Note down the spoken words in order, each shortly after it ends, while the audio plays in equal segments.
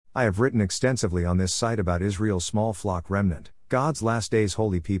I have written extensively on this site about Israel's small flock remnant, God's last days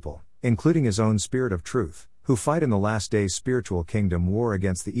holy people, including His own Spirit of truth, who fight in the last days spiritual kingdom war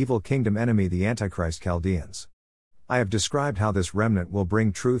against the evil kingdom enemy the Antichrist Chaldeans. I have described how this remnant will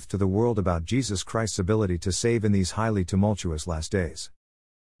bring truth to the world about Jesus Christ's ability to save in these highly tumultuous last days.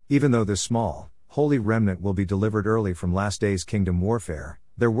 Even though this small, holy remnant will be delivered early from last days kingdom warfare,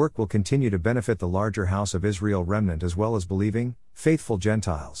 their work will continue to benefit the larger house of Israel remnant as well as believing, faithful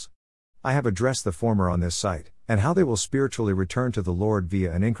Gentiles. I have addressed the former on this site, and how they will spiritually return to the Lord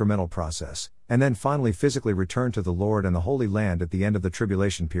via an incremental process, and then finally physically return to the Lord and the Holy Land at the end of the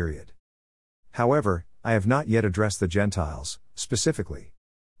tribulation period. However, I have not yet addressed the Gentiles, specifically.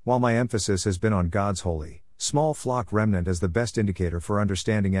 While my emphasis has been on God's holy, small flock remnant as the best indicator for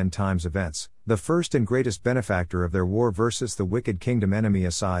understanding end times events, the first and greatest benefactor of their war versus the wicked kingdom enemy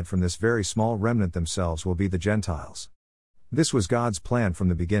aside from this very small remnant themselves will be the Gentiles. This was God's plan from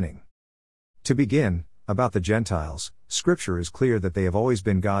the beginning. To begin, about the Gentiles, Scripture is clear that they have always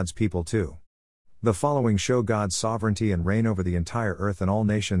been God's people too. The following show God's sovereignty and reign over the entire earth and all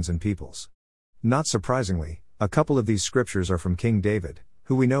nations and peoples. Not surprisingly, a couple of these scriptures are from King David,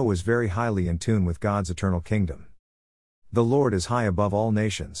 who we know was very highly in tune with God's eternal kingdom. The Lord is high above all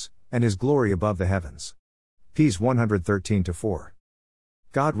nations, and His glory above the heavens. Ps 113-4.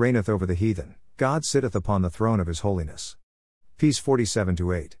 God reigneth over the heathen, God sitteth upon the throne of His holiness. Ps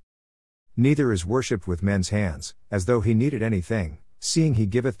 47-8. Neither is worshipped with men's hands, as though He needed anything, seeing He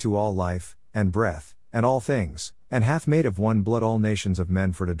giveth to all life, and breath, and all things, and hath made of one blood all nations of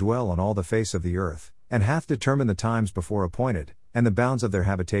men for to dwell on all the face of the earth, and hath determined the times before appointed, and the bounds of their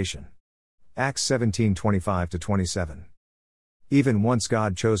habitation. Acts 17:25-27. Even once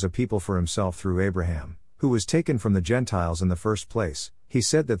God chose a people for Himself through Abraham, who was taken from the Gentiles in the first place. He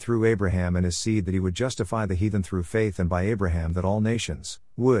said that through Abraham and his seed that He would justify the heathen through faith, and by Abraham that all nations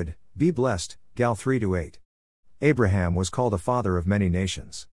would be blessed. Gal 3-8. Abraham was called a father of many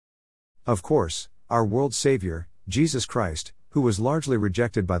nations. Of course, our world Savior, Jesus Christ, who was largely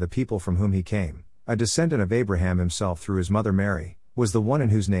rejected by the people from whom He came, a descendant of Abraham himself through his mother Mary, was the one in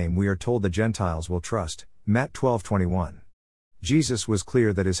whose name we are told the Gentiles will trust. Matt 12:21. Jesus was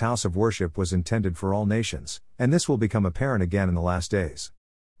clear that His house of worship was intended for all nations, and this will become apparent again in the last days.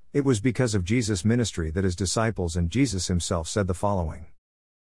 It was because of Jesus' ministry that His disciples and Jesus Himself said the following: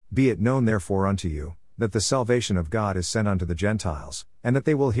 Be it known therefore unto you, that the salvation of God is sent unto the Gentiles, and that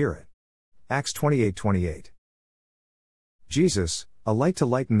they will hear it. Acts 28:28. Jesus, a light to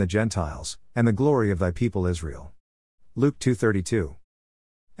lighten the Gentiles, and the glory of thy people Israel. Luke 2:32.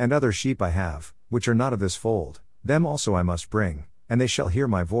 And other sheep I have, which are not of this fold, them also I must bring, and they shall hear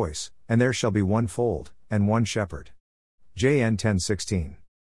my voice, and there shall be one fold, and one shepherd. JN 10:16.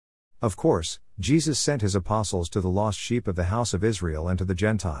 Of course, Jesus sent His apostles to the lost sheep of the house of Israel and to the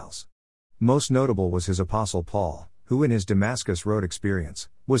Gentiles. Most notable was His apostle Paul, who in his Damascus Road experience,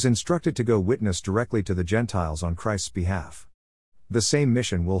 was instructed to go witness directly to the Gentiles on Christ's behalf. The same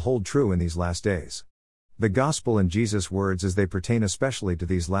mission will hold true in these last days. The gospel and Jesus' words as they pertain especially to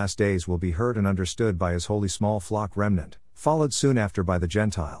these last days will be heard and understood by His holy small flock remnant, followed soon after by the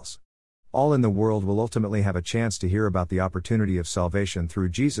Gentiles. All in the world will ultimately have a chance to hear about the opportunity of salvation through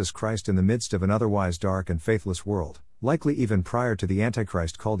Jesus Christ in the midst of an otherwise dark and faithless world, likely even prior to the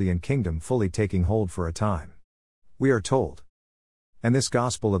Antichrist Chaldean kingdom fully taking hold for a time. We are told, And this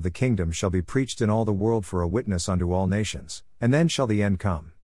gospel of the kingdom shall be preached in all the world for a witness unto all nations, and then shall the end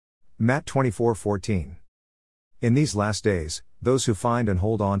come. Matt 24:14. In these last days, those who find and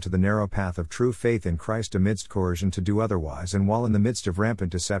hold on to the narrow path of true faith in Christ amidst coercion to do otherwise and while in the midst of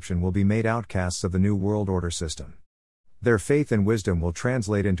rampant deception will be made outcasts of the new world order system. Their faith and wisdom will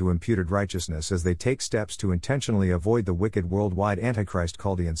translate into imputed righteousness as they take steps to intentionally avoid the wicked worldwide Antichrist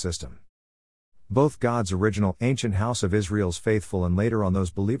Chaldean system. Both God's original ancient house of Israel's faithful and later on those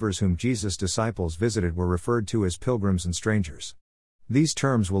believers whom Jesus' disciples visited were referred to as pilgrims and strangers. These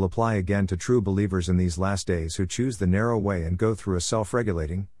terms will apply again to true believers in these last days who choose the narrow way and go through a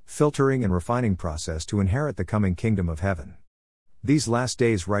self-regulating, filtering and refining process to inherit the coming kingdom of heaven. These last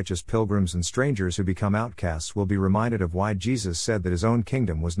days righteous pilgrims and strangers who become outcasts will be reminded of why Jesus said that His own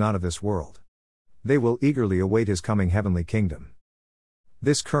kingdom was not of this world. They will eagerly await His coming heavenly kingdom.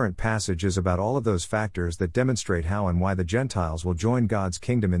 This current passage is about all of those factors that demonstrate how and why the Gentiles will join God's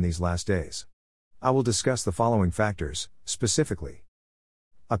kingdom in these last days. I will discuss the following factors, specifically.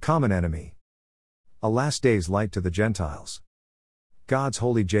 A common enemy. A last day's light to the Gentiles. God's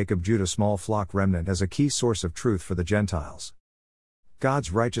holy Jacob Judah small flock remnant as a key source of truth for the Gentiles.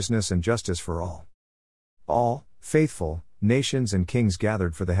 God's righteousness and justice for all. All, faithful, nations and kings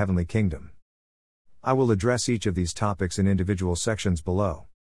gathered for the heavenly kingdom. I will address each of these topics in individual sections below.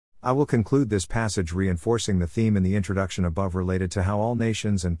 I will conclude this passage reinforcing the theme in the introduction above related to how all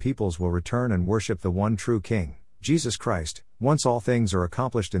nations and peoples will return and worship the one true King, Jesus Christ, once all things are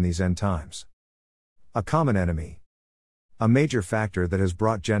accomplished in these end times. A common enemy. A major factor that has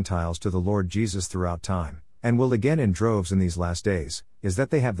brought Gentiles to the Lord Jesus throughout time, and will again in droves in these last days, is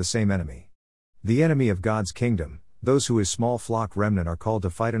that they have the same enemy. The enemy of God's kingdom, those who his small flock remnant are called to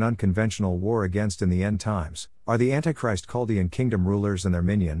fight an unconventional war against in the end times, are the Antichrist Chaldean kingdom rulers and their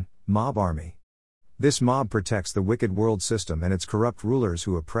minion, mob army. This mob protects the wicked world system and its corrupt rulers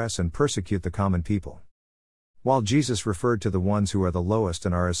who oppress and persecute the common people. While Jesus referred to the ones who are the lowest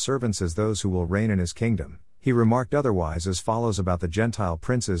and are as servants as those who will reign in his kingdom, he remarked otherwise as follows about the Gentile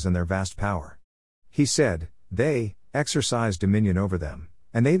princes and their vast power. He said, "They exercise dominion over them,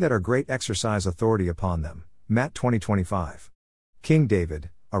 and they that are great exercise authority upon them." Matt 20:25. King David,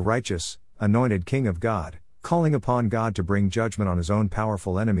 a righteous, anointed king of God, calling upon God to bring judgment on his own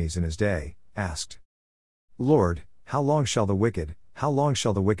powerful enemies in his day, asked, "Lord, how long shall the wicked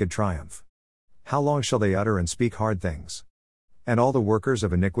triumph? How long shall they utter and speak hard things? And all the workers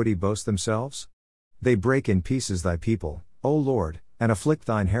of iniquity boast themselves? They break in pieces thy people, O Lord, and afflict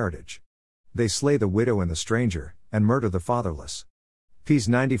thine heritage. They slay the widow and the stranger, and murder the fatherless." Ps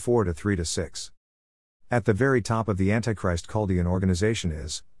 94:3-6. At the very top of the Antichrist Chaldean organization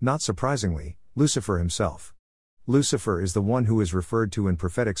is, not surprisingly, Lucifer himself. Lucifer is the one who is referred to in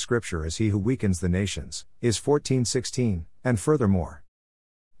prophetic scripture as he who weakens the nations, Is 14:16, and furthermore,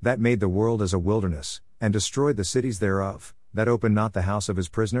 that made the world as a wilderness, and destroyed the cities thereof, that opened not the house of his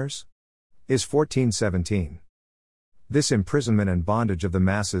prisoners? Is 14:17. This imprisonment and bondage of the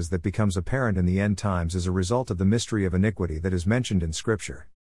masses that becomes apparent in the end times is a result of the mystery of iniquity that is mentioned in scripture.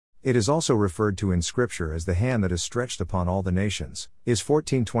 It is also referred to in Scripture as the hand that is stretched upon all the nations, Is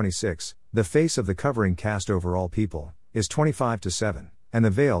 14:26, the face of the covering cast over all people, Is 25-7, and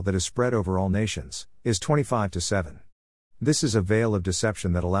the veil that is spread over all nations, Is 25-7. This is a veil of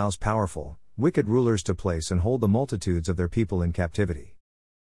deception that allows powerful, wicked rulers to place and hold the multitudes of their people in captivity.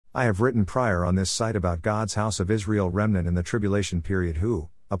 I have written prior on this site about God's house of Israel remnant in the tribulation period who,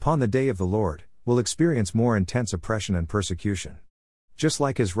 upon the day of the Lord, will experience more intense oppression and persecution. Just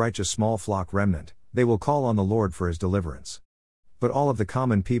like his righteous small flock remnant, they will call on the Lord for his deliverance. But all of the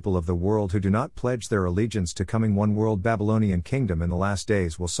common people of the world who do not pledge their allegiance to coming one world Babylonian kingdom in the last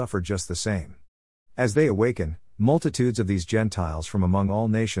days will suffer just the same. As they awaken, multitudes of these Gentiles from among all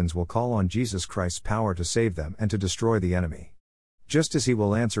nations will call on Jesus Christ's power to save them and to destroy the enemy. Just as he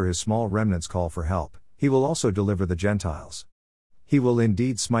will answer his small remnant's call for help, he will also deliver the Gentiles. He will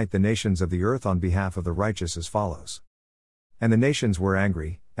indeed smite the nations of the earth on behalf of the righteous as follows. "And the nations were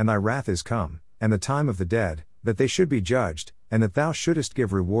angry, and thy wrath is come, and the time of the dead, that they should be judged, and that thou shouldest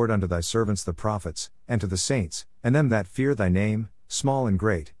give reward unto thy servants the prophets, and to the saints, and them that fear thy name, small and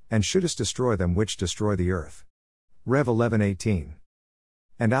great, and shouldest destroy them which destroy the earth." Rev 11:18.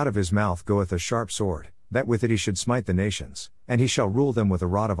 "And out of his mouth goeth a sharp sword, that with it he should smite the nations, and he shall rule them with a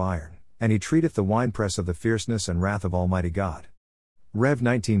rod of iron, and he treateth the winepress of the fierceness and wrath of Almighty God." Rev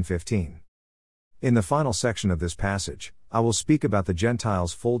 19:15. In the final section of this passage, I will speak about the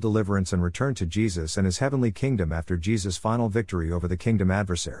Gentiles' full deliverance and return to Jesus and his heavenly kingdom after Jesus' final victory over the kingdom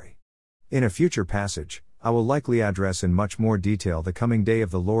adversary. In a future passage, I will likely address in much more detail the coming day of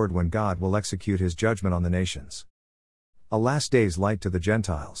the Lord when God will execute his judgment on the nations. A last day's light to the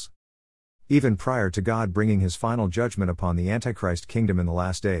Gentiles. Even prior to God bringing his final judgment upon the Antichrist kingdom in the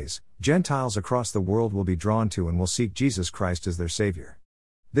last days, Gentiles across the world will be drawn to and will seek Jesus Christ as their Savior.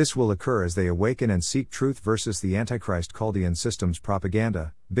 This will occur as they awaken and seek truth versus the Antichrist Chaldean system's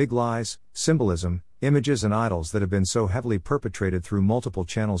propaganda, big lies, symbolism, images and idols that have been so heavily perpetrated through multiple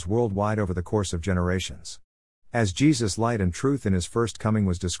channels worldwide over the course of generations. As Jesus' light and truth in his first coming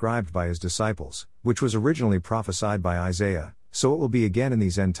was described by his disciples, which was originally prophesied by Isaiah, so it will be again in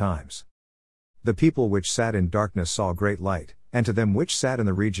these end times. "The people which sat in darkness saw great light, and to them which sat in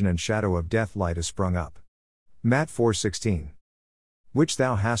the region and shadow of death light is sprung up." Matt 4:16. "Which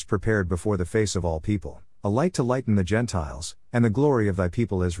thou hast prepared before the face of all people, a light to lighten the Gentiles, and the glory of thy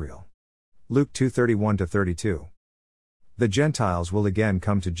people Israel." Luke 2:31-32. The Gentiles will again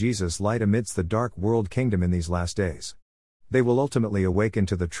come to Jesus' light amidst the dark world kingdom in these last days. They will ultimately awaken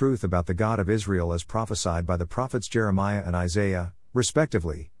to the truth about the God of Israel as prophesied by the prophets Jeremiah and Isaiah,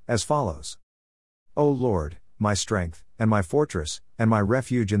 respectively, as follows. "O Lord, my strength, and my fortress, and my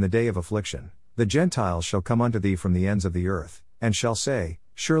refuge in the day of affliction, the Gentiles shall come unto thee from the ends of the earth, and shall say,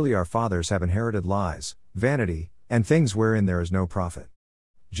 Surely our fathers have inherited lies, vanity, and things wherein there is no profit."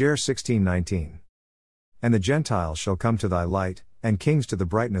 Jer 16:19. "And the Gentiles shall come to thy light, and kings to the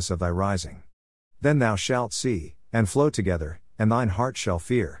brightness of thy rising. Then thou shalt see, and flow together, and thine heart shall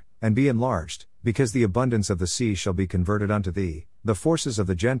fear, and be enlarged, because the abundance of the sea shall be converted unto thee, the forces of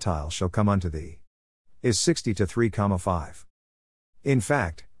the Gentiles shall come unto thee. Is 60 to 3,5. In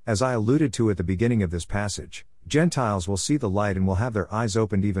fact, as I alluded to at the beginning of this passage, Gentiles will see the light and will have their eyes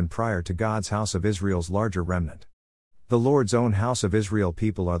opened even prior to God's house of Israel's larger remnant. The Lord's own house of Israel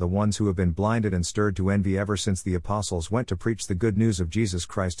people are the ones who have been blinded and stirred to envy ever since the apostles went to preach the good news of Jesus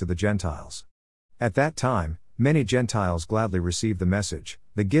Christ to the Gentiles. At that time, many Gentiles gladly received the message,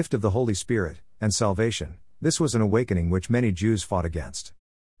 the gift of the Holy Spirit, and salvation. This was an awakening which many Jews fought against.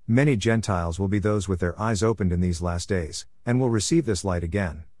 Many Gentiles will be those with their eyes opened in these last days, and will receive this light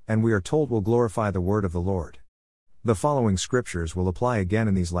again, and we are told will glorify the word of the Lord. The following scriptures will apply again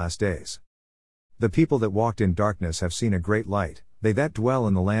in these last days. The people that walked in darkness have seen a great light, they that dwell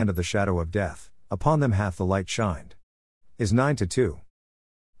in the land of the shadow of death, upon them hath the light shined. Is 9 to 2.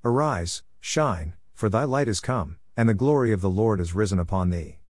 Arise, shine, for thy light is come, and the glory of the Lord is risen upon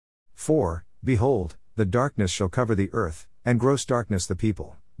thee. 4. Behold, the darkness shall cover the earth, and gross darkness the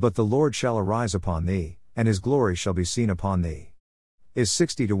people, but the Lord shall arise upon thee, and his glory shall be seen upon thee. Is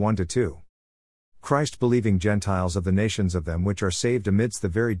 60 to 1 to 2. Christ-believing Gentiles of the nations of them which are saved amidst the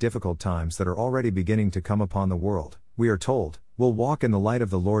very difficult times that are already beginning to come upon the world, we are told, will walk in the light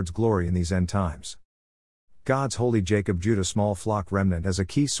of the Lord's glory in these end times. God's holy Jacob-Judah small flock remnant as a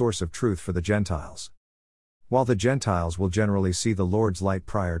key source of truth for the Gentiles. While the Gentiles will generally see the Lord's light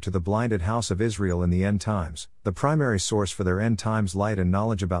prior to the blinded house of Israel in the end times, the primary source for their end times light and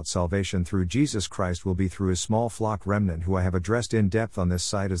knowledge about salvation through Jesus Christ will be through his small flock remnant, who I have addressed in depth on this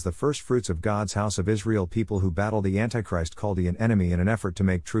site as the first fruits of God's house of Israel, people who battle the Antichrist Chaldean enemy in an effort to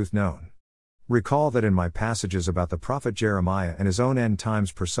make truth known. Recall that in my passages about the prophet Jeremiah and his own end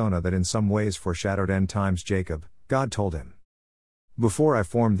times persona that in some ways foreshadowed end times Jacob, God told him, "Before I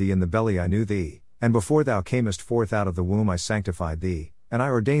formed thee in the belly I knew thee, and before thou camest forth out of the womb I sanctified thee, and I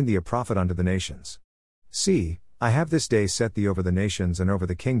ordained thee a prophet unto the nations. See, I have this day set thee over the nations and over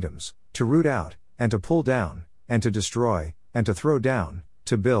the kingdoms, to root out, and to pull down, and to destroy, and to throw down,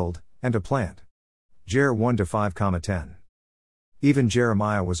 to build, and to plant." Jer 1 to 5,10. Even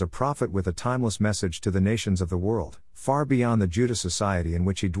Jeremiah was a prophet with a timeless message to the nations of the world, far beyond the Judah society in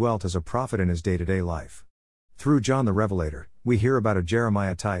which he dwelt as a prophet in his day-to-day life. Through John the Revelator, we hear about a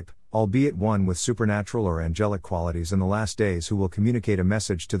Jeremiah type, albeit one with supernatural or angelic qualities in the last days, who will communicate a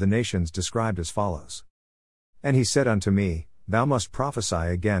message to the nations described as follows. "And he said unto me, Thou must prophesy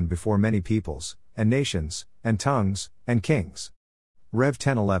again before many peoples, and nations, and tongues, and kings." Rev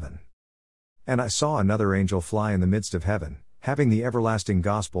 10:11. "And I saw another angel fly in the midst of heaven, having the everlasting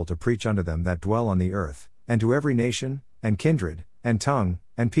gospel to preach unto them that dwell on the earth, and to every nation, and kindred, and tongue,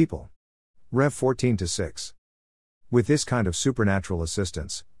 and people." Rev 14-6. With this kind of supernatural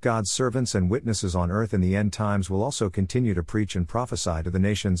assistance, God's servants and witnesses on earth in the end times will also continue to preach and prophesy to the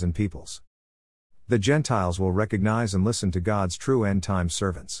nations and peoples. The Gentiles will recognize and listen to God's true end time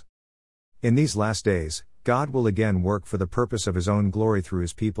servants. In these last days, God will again work for the purpose of his own glory through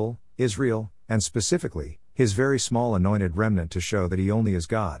his people, Israel, and specifically, his very small anointed remnant, to show that he only is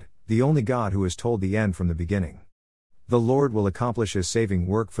God, the only God who has told the end from the beginning. The Lord will accomplish his saving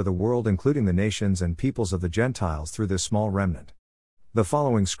work for the world, including the nations and peoples of the Gentiles, through this small remnant. The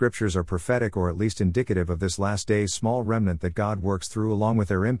following scriptures are prophetic, or at least indicative of this last days small remnant that God works through, along with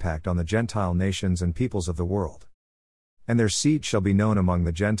their impact on the Gentile nations and peoples of the world. "And their seed shall be known among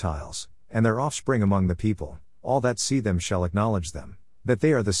the Gentiles, and their offspring among the people, all that see them shall acknowledge them, that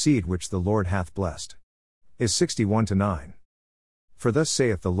they are the seed which the Lord hath blessed." Is 61-9. "For thus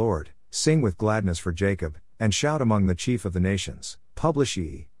saith the Lord, Sing with gladness for Jacob, and shout among the chief of the nations, publish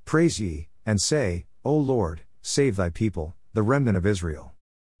ye, praise ye, and say, O Lord, save thy people, the remnant of Israel."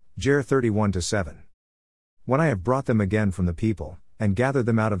 Jer 31-7. "When I have brought them again from the people, and gathered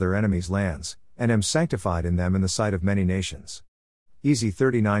them out of their enemies' lands, and am sanctified in them in the sight of many nations." Easy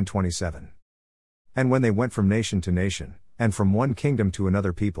 39-27. "And when they went from nation to nation, and from one kingdom to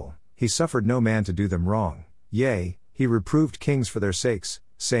another people, he suffered no man to do them wrong, yea, he reproved kings for their sakes,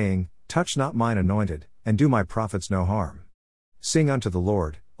 saying, Touch not mine anointed, and do my prophets no harm. Sing unto the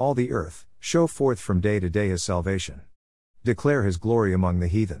Lord, all the earth, show forth from day to day his salvation. Declare his glory among the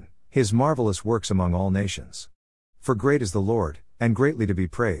heathen, his marvelous works among all nations. For great is the Lord, and greatly to be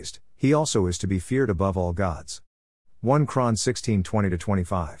praised, he also is to be feared above all gods." 1 Chron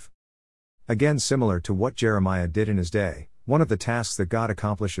 16:20-25. Again, similar to what Jeremiah did in his day, one of the tasks that God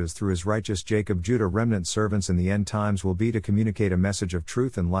accomplishes through his righteous Jacob-Judah remnant servants in the end times will be to communicate a message of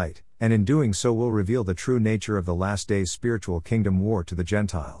truth and light, and in doing so will reveal the true nature of the last days spiritual kingdom war to the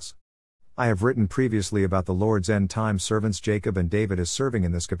Gentiles. I have written previously about the Lord's end time servants Jacob and David as serving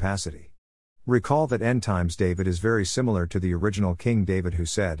in this capacity. Recall that end times David is very similar to the original King David, who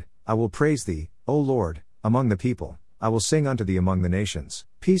said, I will praise thee, O Lord, among the people, I will sing unto thee among the nations.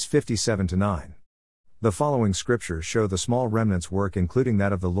 Peace 57-9. The following scriptures show the small remnant's work, including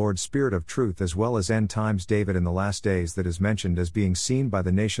that of the Lord's Spirit of truth as well as end times David in the last days, that is mentioned as being seen by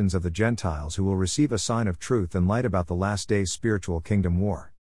the nations of the Gentiles, who will receive a sign of truth and light about the last days' spiritual kingdom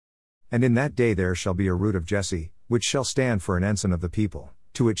war. And in that day there shall be a root of Jesse, which shall stand for an ensign of the people,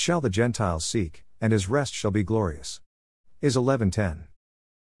 to it shall the Gentiles seek, and his rest shall be glorious. Is 11:10.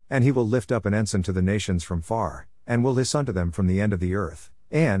 And he will lift up an ensign to the nations from far, and will hiss unto them from the end of the earth,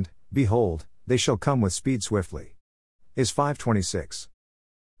 and, behold, they shall come with speed swiftly. Is 5:26.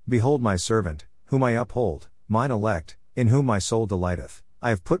 Behold my servant, whom I uphold, mine elect, in whom my soul delighteth, I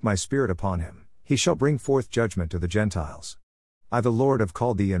have put my spirit upon him, he shall bring forth judgment to the Gentiles. I the Lord have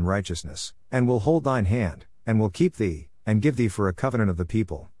called thee in righteousness, and will hold thine hand, and will keep thee, and give thee for a covenant of the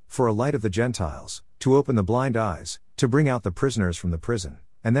people, for a light of the Gentiles, to open the blind eyes, to bring out the prisoners from the prison,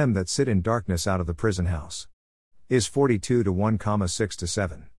 and them that sit in darkness out of the prison house. Is 42-1,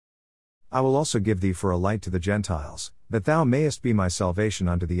 6-7. I will also give thee for a light to the Gentiles, that thou mayest be my salvation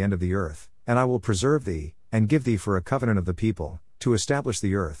unto the end of the earth, and I will preserve thee, and give thee for a covenant of the people, to establish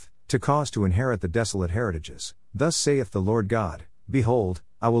the earth, to cause to inherit the desolate heritages. Thus saith the Lord God, Behold,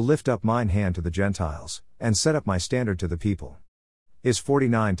 I will lift up mine hand to the Gentiles, and set up my standard to the people. Is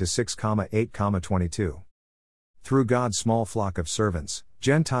 49-6, 8, 22. Through God's small flock of servants,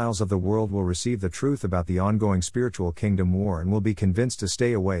 Gentiles of the world will receive the truth about the ongoing spiritual kingdom war and will be convinced to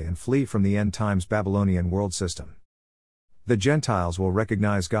stay away and flee from the end times Babylonian world system. The Gentiles will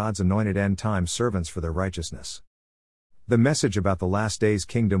recognize God's anointed end times servants for their righteousness. The message about the last days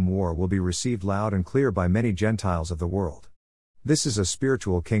kingdom war will be received loud and clear by many Gentiles of the world. This is a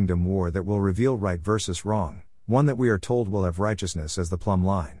spiritual kingdom war that will reveal right versus wrong, one that we are told will have righteousness as the plumb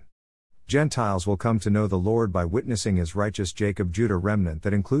line. Gentiles will come to know the Lord by witnessing his righteous Jacob-Judah remnant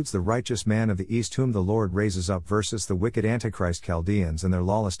that includes the righteous man of the east whom the Lord raises up versus the wicked Antichrist Chaldeans and their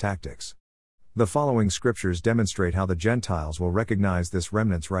lawless tactics. The following scriptures demonstrate how the Gentiles will recognize this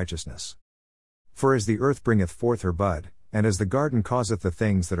remnant's righteousness. For as the earth bringeth forth her bud, and as the garden causeth the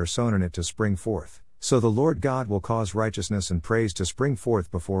things that are sown in it to spring forth, so the Lord God will cause righteousness and praise to spring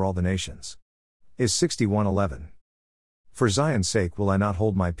forth before all the nations. Is 61:11. For Zion's sake will I not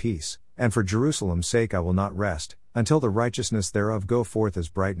hold my peace, and for Jerusalem's sake I will not rest, until the righteousness thereof go forth as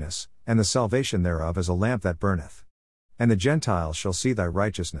brightness, and the salvation thereof as a lamp that burneth. And the Gentiles shall see thy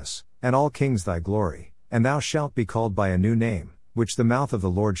righteousness, and all kings thy glory, and thou shalt be called by a new name, which the mouth of the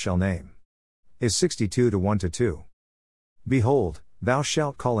Lord shall name. Is 62:1-2. Behold, thou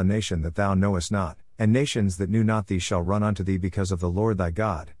shalt call a nation that thou knowest not, and nations that knew not thee shall run unto thee because of the Lord thy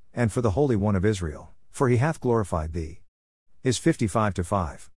God, and for the Holy One of Israel, for he hath glorified thee. Is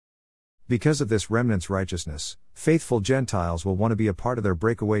 55-5. Because of this remnant's righteousness, faithful Gentiles will want to be a part of their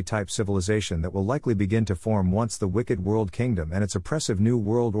breakaway type civilization that will likely begin to form once the wicked world kingdom and its oppressive new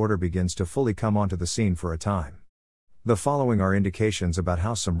world order begins to fully come onto the scene for a time. The following are indications about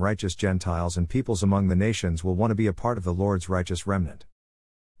how some righteous Gentiles and peoples among the nations will want to be a part of the Lord's righteous remnant.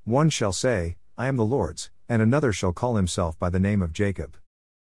 One shall say, I am the Lord's, and another shall call himself by the name of Jacob.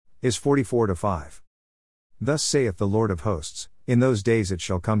 Is 44-5. Thus saith the Lord of hosts, in those days it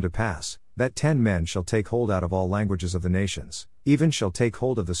shall come to pass, that 10 men shall take hold out of all languages of the nations, even shall take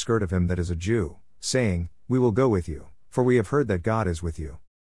hold of the skirt of him that is a Jew, saying, We will go with you, for we have heard that God is with you.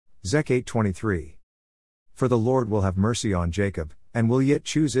 Zech 8:23. For the Lord will have mercy on Jacob, and will yet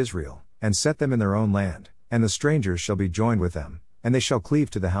choose Israel, and set them in their own land, and the strangers shall be joined with them, and they shall cleave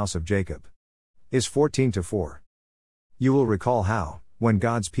to the house of Jacob. Is 14-4. You will recall how, when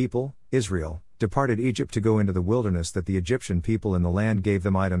God's people, Israel, departed Egypt to go into the wilderness, that the Egyptian people in the land gave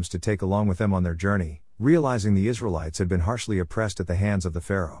them items to take along with them on their journey, realizing the Israelites had been harshly oppressed at the hands of the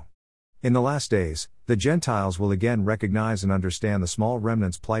Pharaoh. In the last days, the Gentiles will again recognize and understand the small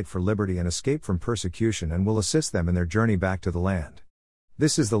remnant's plight for liberty and escape from persecution and will assist them in their journey back to the land.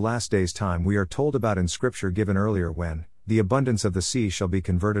 This is the last days time we are told about in scripture given earlier when, the abundance of the sea shall be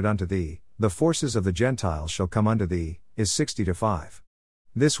converted unto thee, the forces of the Gentiles shall come unto thee, is 60-5.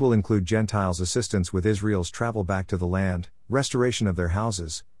 This will include Gentiles' assistance with Israel's travel back to the land, restoration of their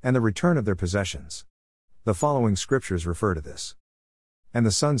houses, and the return of their possessions. The following scriptures refer to this. And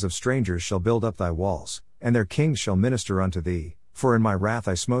the sons of strangers shall build up thy walls, and their kings shall minister unto thee, for in my wrath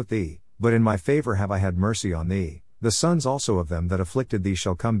I smote thee, but in my favor have I had mercy on thee. The sons also of them that afflicted thee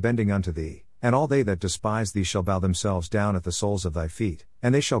shall come bending unto thee, and all they that despise thee shall bow themselves down at the soles of thy feet,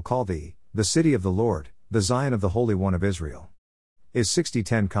 and they shall call thee, the city of the Lord, the Zion of the Holy One of Israel. Is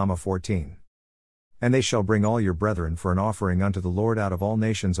 60:10-14. And they shall bring all your brethren for an offering unto the Lord out of all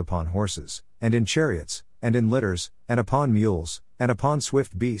nations upon horses, and in chariots, and in litters, and upon mules, and upon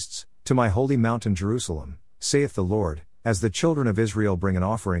swift beasts, to my holy mountain Jerusalem, saith the Lord, as the children of Israel bring an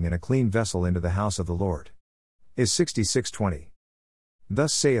offering in a clean vessel into the house of the Lord. Is 66:20.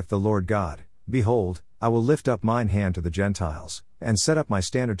 Thus saith the Lord God, Behold, I will lift up mine hand to the Gentiles, and set up my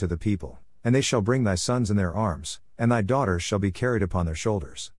standard to the people, and they shall bring thy sons in their arms, and thy daughters shall be carried upon their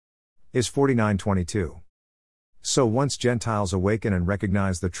shoulders. Is 49:22. So once Gentiles awaken and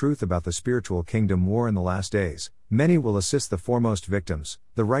recognize the truth about the spiritual kingdom war in the last days, many will assist the foremost victims,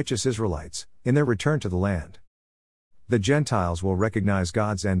 the righteous Israelites, in their return to the land. The Gentiles will recognize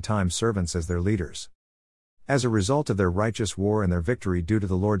God's end-time servants as their leaders. As a result of their righteous war and their victory due to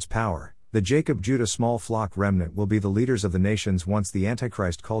the Lord's power, the Jacob-Judah small flock remnant will be the leaders of the nations once the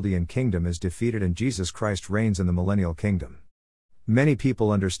Antichrist Chaldean kingdom is defeated and Jesus Christ reigns in the millennial kingdom. Many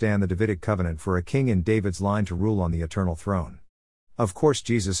people understand the Davidic covenant for a king in David's line to rule on the eternal throne. Of course,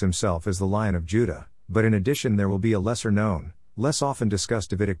 Jesus himself is the Lion of Judah, but in addition there will be a lesser known, less often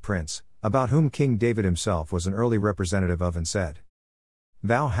discussed Davidic prince, about whom King David himself was an early representative of and said,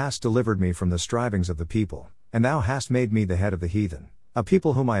 Thou hast delivered me from the strivings of the people, and thou hast made me the head of the heathen. A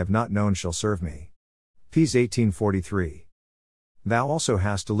people whom I have not known shall serve me. Ps 18:43. Thou also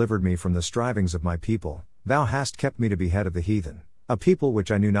hast delivered me from the strivings of my people, thou hast kept me to be head of the heathen. A people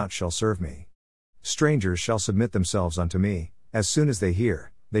which I knew not shall serve me. Strangers shall submit themselves unto me, as soon as they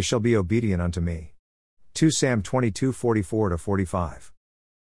hear, they shall be obedient unto me. 2 Sam 22:44-45.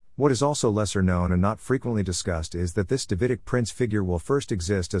 What is also lesser known and not frequently discussed is that this Davidic prince figure will first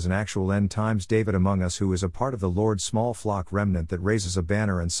exist as an actual end-times David among us who is a part of the Lord's small flock remnant that raises a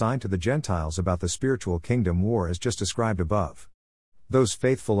banner and sign to the Gentiles about the spiritual kingdom war as just described above. Those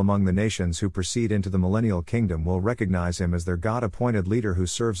faithful among the nations who proceed into the millennial kingdom will recognize him as their God-appointed leader who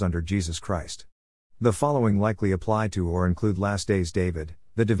serves under Jesus Christ. The following likely apply to or include last days David,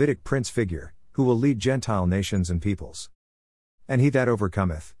 the Davidic prince figure, who will lead Gentile nations and peoples. And he that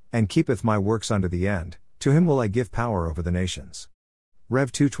overcometh, and keepeth my works unto the end, to him will I give power over the nations.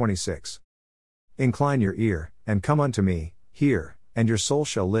 Rev 2:26. Incline your ear, and come unto me, hear, and your soul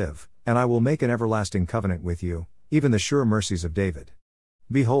shall live, and I will make an everlasting covenant with you, even the sure mercies of David.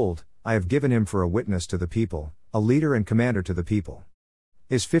 Behold, I have given him for a witness to the people, a leader and commander to the people.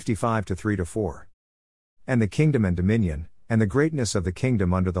 Is 55:3-4. And the kingdom and dominion, and the greatness of the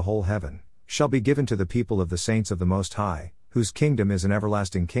kingdom under the whole heaven, shall be given to the people of the saints of the Most High, whose kingdom is an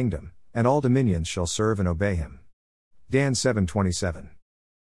everlasting kingdom, and all dominions shall serve and obey him. Dan 7:27.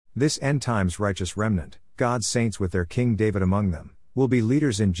 This end-times righteous remnant, God's saints with their King David among them, will be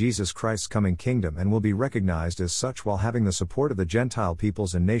leaders in Jesus Christ's coming kingdom and will be recognized as such while having the support of the Gentile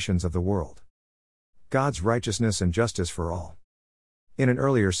peoples and nations of the world. God's righteousness and justice for all. In an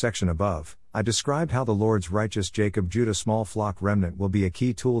earlier section above, I described how the Lord's righteous Jacob-Judah small flock remnant will be a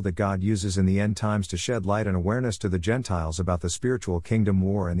key tool that God uses in the end times to shed light and awareness to the Gentiles about the spiritual kingdom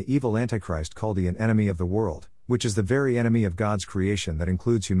war and the evil Antichrist Chaldean enemy of the world, which is the very enemy of God's creation that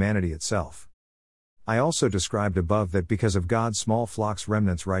includes humanity itself. I also described above that because of God's small flock's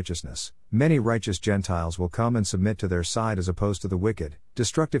remnant's righteousness, many righteous Gentiles will come and submit to their side as opposed to the wicked,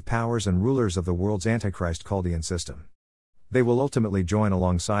 destructive powers and rulers of the world's Antichrist Chaldean system. They will ultimately join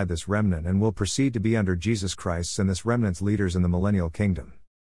alongside this remnant and will proceed to be under Jesus Christ's and this remnant's leaders in the millennial kingdom.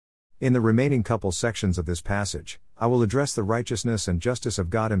 In the remaining couple sections of this passage, I will address the righteousness and justice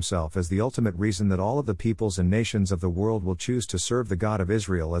of God himself as the ultimate reason that all of the peoples and nations of the world will choose to serve the God of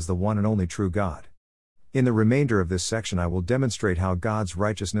Israel as the one and only true God. In the remainder of this section I will demonstrate how God's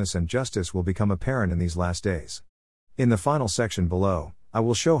righteousness and justice will become apparent in these last days. In the final section below, I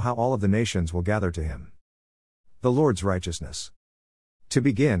will show how all of the nations will gather to him. The Lord's righteousness. To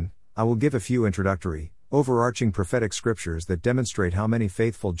begin, I will give a few introductory, overarching prophetic scriptures that demonstrate how many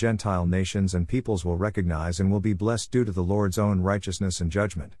faithful Gentile nations and peoples will recognize and will be blessed due to the Lord's own righteousness and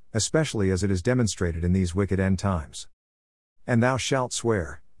judgment, especially as it is demonstrated in these wicked end times. And thou shalt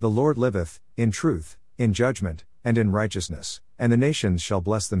swear, the Lord liveth, in truth, in judgment, and in righteousness, and the nations shall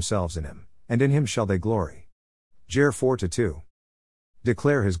bless themselves in him, and in him shall they glory. Jer 4-2.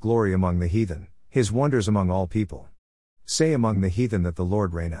 Declare his glory among the heathen, his wonders among all people. Say among the heathen that the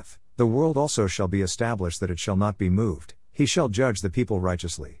Lord reigneth, the world also shall be established that it shall not be moved, he shall judge the people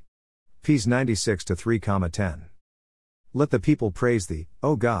righteously. Ps 96-3-10. Let the people praise thee,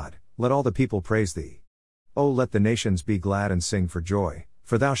 O God, let all the people praise thee. O let the nations be glad and sing for joy,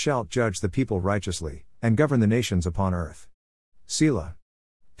 for thou shalt judge the people righteously, and govern the nations upon earth. Selah.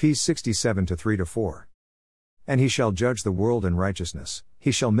 Ps 67-3-4. And he shall judge the world in righteousness,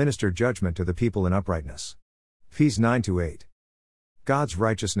 he shall minister judgment to the people in uprightness. Ps 9-8. God's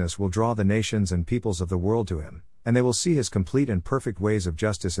righteousness will draw the nations and peoples of the world to him, and they will see his complete and perfect ways of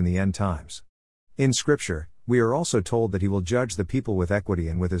justice in the end times. In Scripture, we are also told that he will judge the people with equity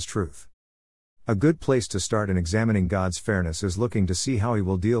and with his truth. A good place to start in examining God's fairness is looking to see how he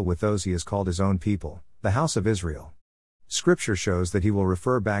will deal with those he has called his own people, the house of Israel. Scripture shows that he will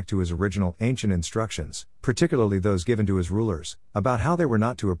refer back to his original, ancient instructions, particularly those given to his rulers, about how they were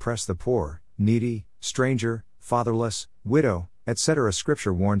not to oppress the poor, needy, stranger, fatherless, widow, etc.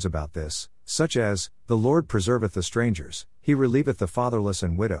 Scripture warns about this, such as, "The Lord preserveth the strangers, he relieveth the fatherless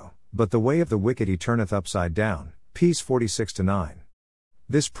and widow, but the way of the wicked he turneth upside down." Peace 46-9.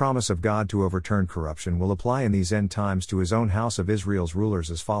 This promise of God to overturn corruption will apply in these end times to his own house of Israel's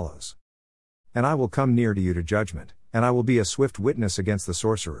rulers as follows. "And I will come near to you to judgment, and I will be a swift witness against the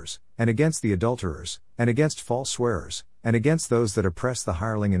sorcerers, and against the adulterers, and against false swearers, and against those that oppress the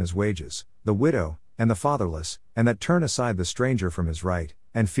hireling in his wages, the widow, and the fatherless, and that turn aside the stranger from his right,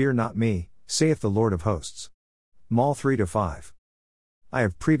 and fear not me, saith the Lord of hosts." Mal 3-5. I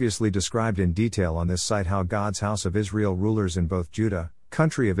have previously described in detail on this site how God's house of Israel rulers in both Judah,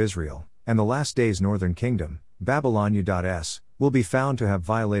 country of Israel, and the last days northern kingdom, Babylon U.S., will be found to have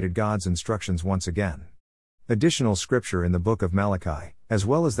violated God's instructions once again. Additional scripture in the book of Malachi, as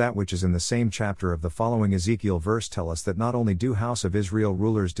well as that which is in the same chapter of the following Ezekiel verse, tell us that not only do house of Israel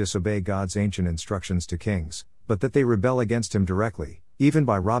rulers disobey God's ancient instructions to kings, but that they rebel against him directly, even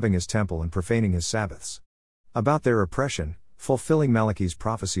by robbing his temple and profaning his Sabbaths. About their oppression, fulfilling Malachi's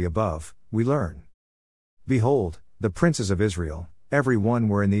prophecy above, we learn, "Behold, the princes of Israel, every one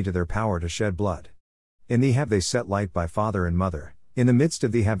were in thee to their power to shed blood. In thee have they set light by father and mother, in the midst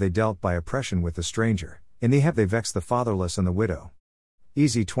of thee have they dealt by oppression with the stranger, in thee have they vexed the fatherless and the widow."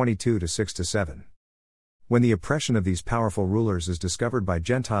 Easy 22-6-7. When the oppression of these powerful rulers is discovered by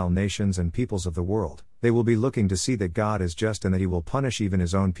Gentile nations and peoples of the world, they will be looking to see that God is just and that he will punish even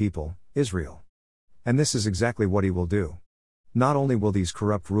his own people, Israel. And this is exactly what he will do. Not only will these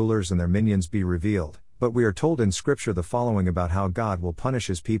corrupt rulers and their minions be revealed, but we are told in Scripture the following about how God will punish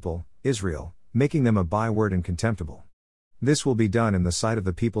his people, Israel, making them a byword and contemptible. This will be done in the sight of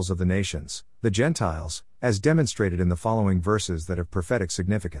the peoples of the nations, the Gentiles, as demonstrated in the following verses that have prophetic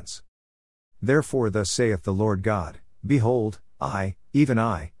significance. "Therefore thus saith the Lord God, Behold, I, even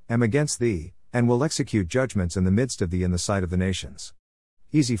I, am against thee, and will execute judgments in the midst of thee in the sight of the nations."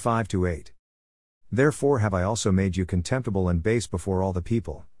 Easy 5-8. "Therefore have I also made you contemptible and base before all the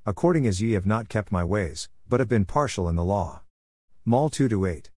people, according as ye have not kept my ways, but have been partial in the law." Mal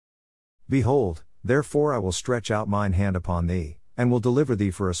 2-8. "Behold, therefore I will stretch out mine hand upon thee, and will deliver thee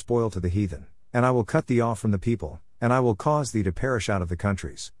for a spoil to the heathen, and I will cut thee off from the people, and I will cause thee to perish out of the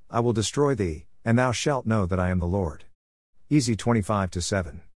countries, I will destroy thee, and thou shalt know that I am the Lord." Easy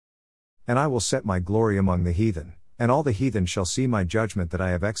 25-7. "And I will set my glory among the heathen, and all the heathen shall see my judgment that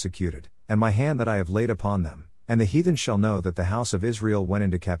I have executed, and my hand that I have laid upon them, and the heathen shall know that the house of Israel went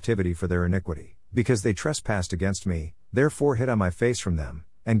into captivity for their iniquity, because they trespassed against me, therefore hid I my face from them,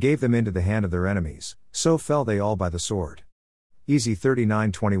 and gave them into the hand of their enemies, so fell they all by the sword." Easy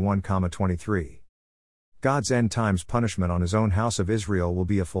 39-21-23. God's end times punishment on his own house of Israel will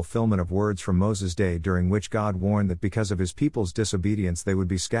be a fulfillment of words from Moses' day, during which God warned that because of his people's disobedience they would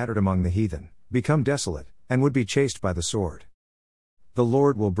be scattered among the heathen, become desolate, and would be chased by the sword. The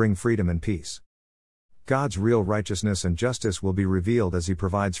Lord will bring freedom and peace. God's real righteousness and justice will be revealed as he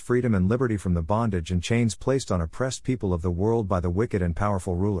provides freedom and liberty from the bondage and chains placed on oppressed people of the world by the wicked and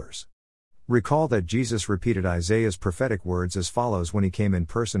powerful rulers. Recall that Jesus repeated Isaiah's prophetic words as follows when he came in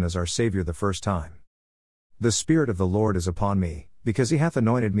person as our Savior the first time. "The Spirit of the Lord is upon me, because he hath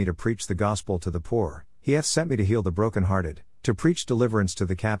anointed me to preach the gospel to the poor, he hath sent me to heal the brokenhearted, to preach deliverance to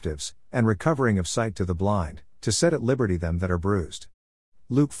the captives, and recovering of sight to the blind, to set at liberty them that are bruised."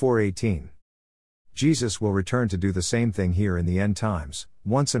 Luke 4:18. Jesus will return to do the same thing here in the end times,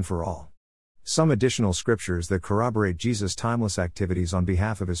 once and for all. Some additional scriptures that corroborate Jesus' timeless activities on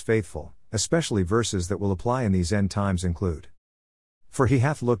behalf of his faithful, especially verses that will apply in these end times, include, "For he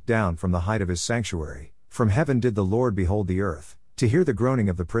hath looked down from the height of his sanctuary, from heaven did the Lord behold the earth, to hear the groaning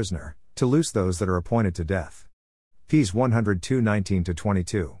of the prisoner, to loose those that are appointed to death." Ps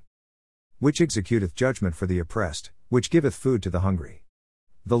 102:19-22. "Which executeth judgment for the oppressed, which giveth food to the hungry.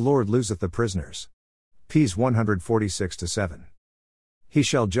 The Lord looseth the prisoners." Ps 146-7. "He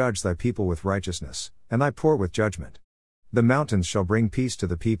shall judge thy people with righteousness, and thy poor with judgment. The mountains shall bring peace to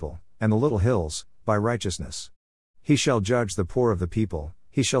the people, and the little hills, by righteousness. He shall judge the poor of the people,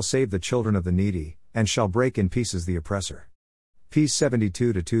 he shall save the children of the needy, and shall break in pieces the oppressor." Ps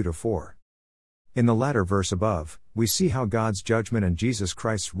 72:2-4. In the latter verse above, we see how God's judgment and Jesus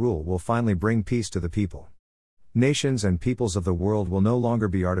Christ's rule will finally bring peace to the people. Nations and peoples of the world will no longer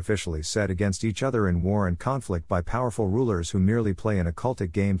be artificially set against each other in war and conflict by powerful rulers who merely play an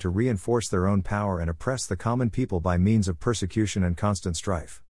occultic game to reinforce their own power and oppress the common people by means of persecution and constant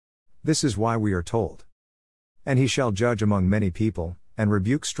strife. This is why we are told, "And he shall judge among many people, and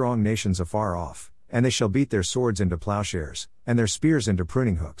rebuke strong nations afar off, and they shall beat their swords into plowshares, and their spears into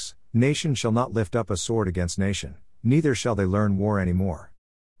pruning hooks. Nation shall not lift up a sword against nation, neither shall they learn war any more."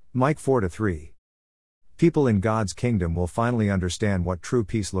 Micah 4-3. People in God's kingdom will finally understand what true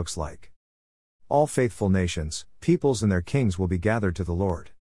peace looks like. All faithful nations, peoples and their kings will be gathered to the Lord.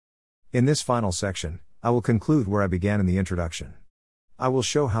 In this final section, I will conclude where I began in the introduction. I will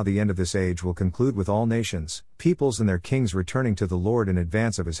show how the end of this age will conclude with all nations, peoples and their kings returning to the Lord in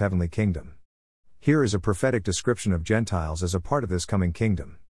advance of his heavenly kingdom. Here is a prophetic description of Gentiles as a part of this coming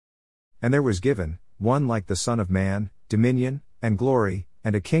kingdom. "And there was given, one like the Son of Man, dominion, and glory,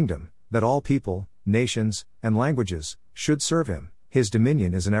 and a kingdom, that all people, nations, and languages, should serve him. His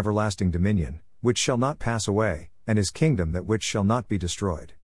dominion is an everlasting dominion, which shall not pass away, and his kingdom that which shall not be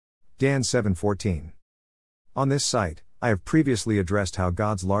destroyed." Dan 7:14. On this site, I have previously addressed how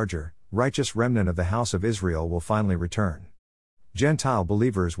God's larger, righteous remnant of the house of Israel will finally return. Gentile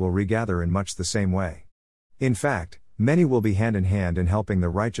believers will regather in much the same way. In fact, many will be hand in hand in helping the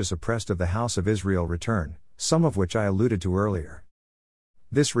righteous oppressed of the house of Israel return, some of which I alluded to earlier.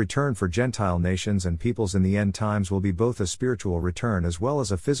 This return for Gentile nations and peoples in the end times will be both a spiritual return as well as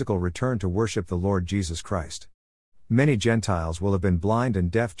a physical return to worship the Lord Jesus Christ. Many Gentiles will have been blind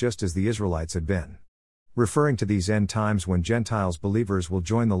and deaf just as the Israelites had been. Referring to these end times when Gentiles believers will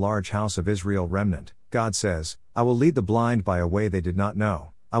join the large house of Israel remnant, God says, "I will lead the blind by a way they did not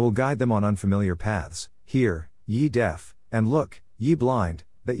know, I will guide them on unfamiliar paths. Hear, ye deaf, and look, ye blind,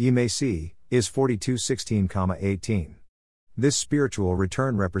 that ye may see." Is 42:16-18. This spiritual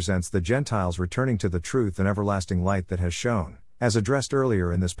return represents the Gentiles returning to the truth and everlasting light that has shone, as addressed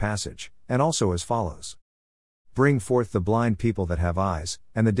earlier in this passage, and also as follows. "Bring forth the blind people that have eyes,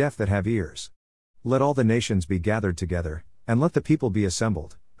 and the deaf that have ears. Let all the nations be gathered together, and let the people be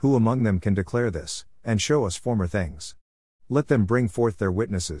assembled, who among them can declare this, and show us former things? Let them bring forth their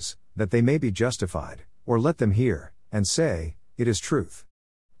witnesses, that they may be justified, or let them hear, and say, It is truth."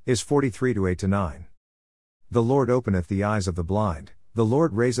 Is 43:8-9. "The Lord openeth the eyes of the blind, the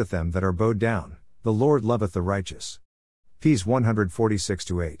Lord raiseth them that are bowed down, the Lord loveth the righteous." Ps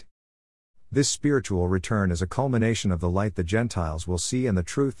 146-8. This spiritual return is a culmination of the light the Gentiles will see and the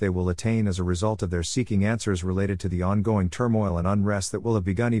truth they will attain as a result of their seeking answers related to the ongoing turmoil and unrest that will have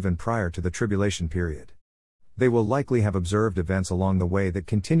begun even prior to the tribulation period. They will likely have observed events along the way that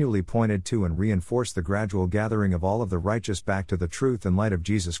continually pointed to and reinforced the gradual gathering of all of the righteous back to the truth and light of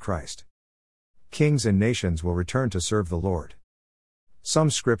Jesus Christ. Kings and nations will return to serve the Lord. Some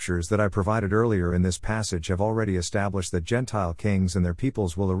scriptures that I provided earlier in this passage have already established that Gentile kings and their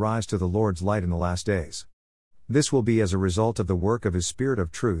peoples will arise to the Lord's light in the last days. This will be as a result of the work of his Spirit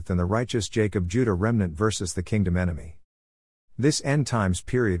of truth and the righteous Jacob-Judah remnant versus the kingdom enemy. This end times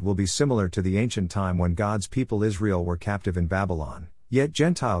period will be similar to the ancient time when God's people Israel were captive in Babylon, yet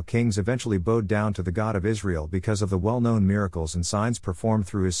Gentile kings eventually bowed down to the God of Israel because of the well-known miracles and signs performed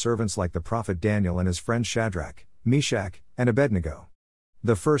through his servants like the prophet Daniel and his friends Shadrach, Meshach, and Abednego.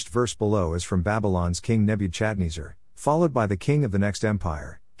 The first verse below is from Babylon's king Nebuchadnezzar, followed by the king of the next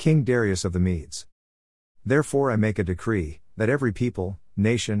empire, King Darius of the Medes. "Therefore I make a decree, that every people,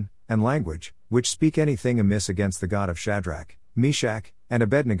 nation, and language, which speak anything amiss against the God of Shadrach, Meshach, and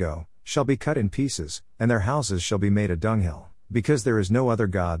Abednego, shall be cut in pieces, and their houses shall be made a dunghill, because there is no other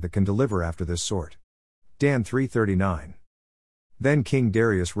God that can deliver after this sort." Dan 3:39. Then King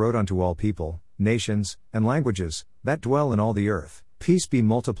Darius wrote unto all people, nations, and languages, that dwell in all the earth, "Peace be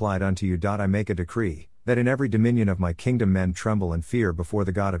multiplied unto you. I make a decree, that in every dominion of my kingdom men tremble and fear before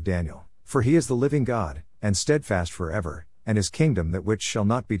the God of Daniel, for he is the living God, and steadfast forever, and his kingdom that which shall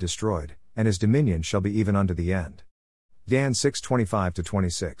not be destroyed, and his dominion shall be even unto the end." Dan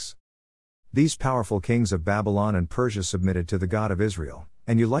 6:25-26. These powerful kings of Babylon and Persia submitted to the God of Israel,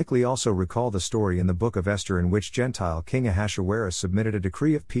 and you likely also recall the story in the book of Esther in which Gentile king Ahasuerus submitted a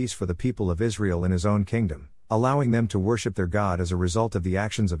decree of peace for the people of Israel in his own kingdom, allowing them to worship their God as a result of the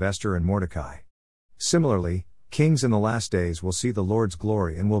actions of Esther and Mordecai. Similarly, kings in the last days will see the Lord's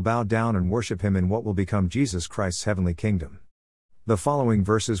glory and will bow down and worship him in what will become Jesus Christ's heavenly kingdom. The following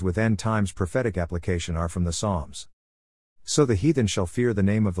verses with end times prophetic application are from the Psalms. "So the heathen shall fear the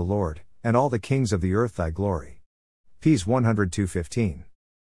name of the Lord, and all the kings of the earth thy glory." Ps 102:15.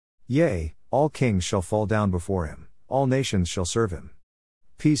 "Yea, all kings shall fall down before him, all nations shall serve him."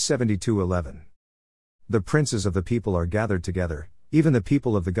 Ps 72:11. "The princes of the people are gathered together, even the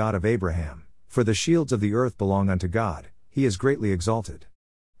people of the God of Abraham, For the shields of the earth belong unto God, he is greatly exalted.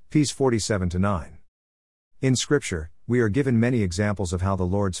 Peace 47-9. In Scripture, we are given many examples of how the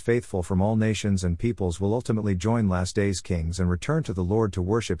Lord's faithful from all nations and peoples will ultimately join last days kings and return to the Lord to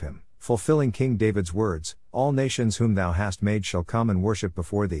worship him, fulfilling King David's words, "All nations whom thou hast made shall come and worship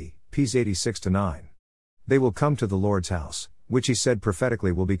before thee." Ps 86-9. They will come to the Lord's house, which he said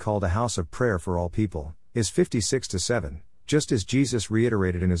prophetically will be called a house of prayer for all people, is 56-7, just as Jesus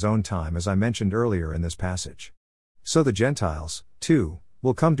reiterated in his own time as I mentioned earlier in this passage. So the Gentiles, too,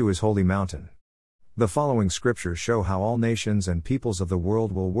 will come to his holy mountain. The following scriptures show how all nations and peoples of the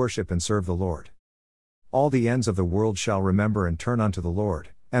world will worship and serve the Lord. All the ends of the world shall remember and turn unto the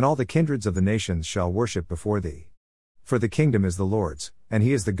Lord, and all the kindreds of the nations shall worship before thee. For the kingdom is the Lord's, and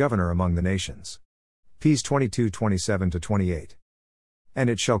he is the governor among the nations. Ps 22:27-28. And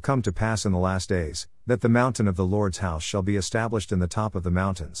it shall come to pass in the last days, that the mountain of the Lord's house shall be established in the top of the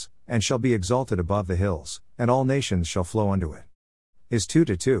mountains, and shall be exalted above the hills, and all nations shall flow unto it. Is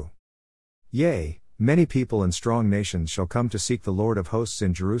 2-2. Yea, many people and strong nations shall come to seek the Lord of hosts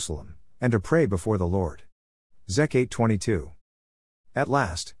in Jerusalem, and to pray before the Lord. Zech 8:22. At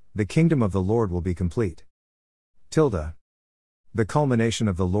last, the kingdom of the Lord will be complete. The culmination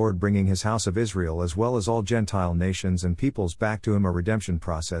of the Lord bringing his house of Israel as well as all Gentile nations and peoples back to him, a redemption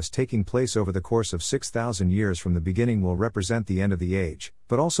process taking place over the course of 6,000 years from the beginning, will represent the end of the age,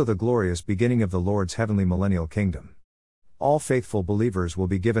 but also the glorious beginning of the Lord's heavenly millennial kingdom. All faithful believers will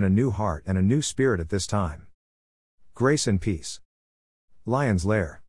be given a new heart and a new spirit at this time. Grace and peace. Lion's Lair.